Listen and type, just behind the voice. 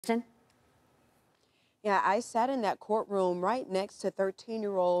Yeah, I sat in that courtroom right next to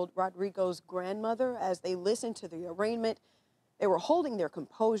 13-year-old Rodrigo's grandmother as they listened to the arraignment. They were holding their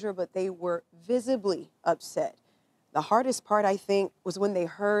composure, but they were visibly upset. The hardest part, I think, was when they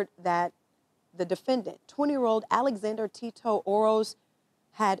heard that the defendant, 20-year-old Alexander Tito Oroz,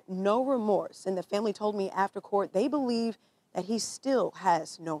 had no remorse. And the family told me after court they believe that he still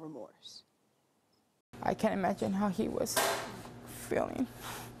has no remorse. I can't imagine how he was feeling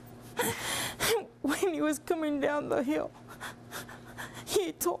when he was coming down the hill.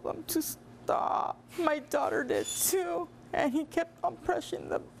 He told them to stop. My daughter did too, and he kept on pushing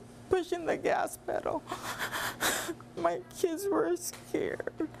the gas pedal. My kids were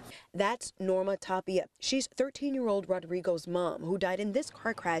scared. That's Norma Tapia. She's 13-year-old Rodrigo's mom, who died in this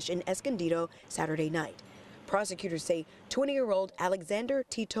car crash in Escondido Saturday night. Prosecutors say 20-year-old Alexander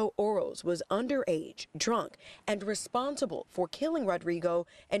Tito Oroz was underage, drunk, and responsible for killing Rodrigo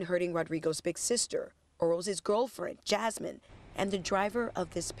and hurting Rodrigo's big sister, Oroz's girlfriend, Jasmine, and the driver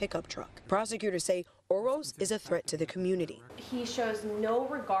of this pickup truck. Prosecutors say Oroz is a threat to the community. He shows no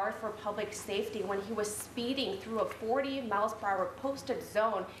regard for public safety. When he was speeding through a 40 miles per hour posted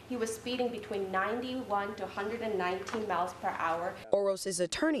zone, he was speeding between 91 to 119 miles per hour. Oroz's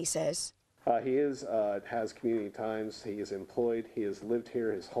attorney says he has community ties. He is employed. He has lived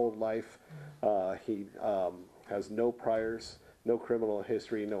here his whole life. He has no priors, no criminal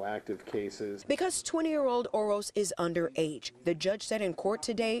history, no active cases. Because 20-year-old Oroz is underage, the judge said in court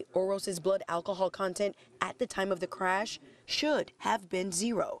today Oroz's blood alcohol content at the time of the crash should have been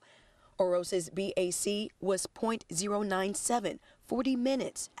 0. Oroz's BAC was 0.097 40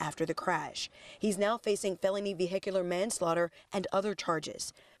 minutes after the crash. He's now facing felony vehicular manslaughter and other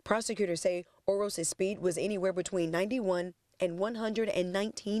charges. Prosecutors say Oroz's speed was anywhere between 91 and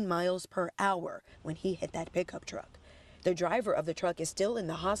 119 miles per hour when he hit that pickup truck. The driver of the truck is still in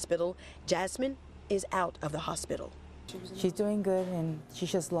the hospital. Jasmine is out of the hospital. She's doing good, and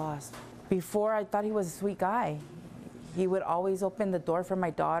she's just lost. Before, I thought he was a sweet guy. He would always open the door for my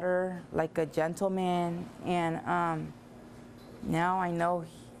daughter like a gentleman, and now I know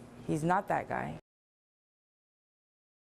he's not that guy.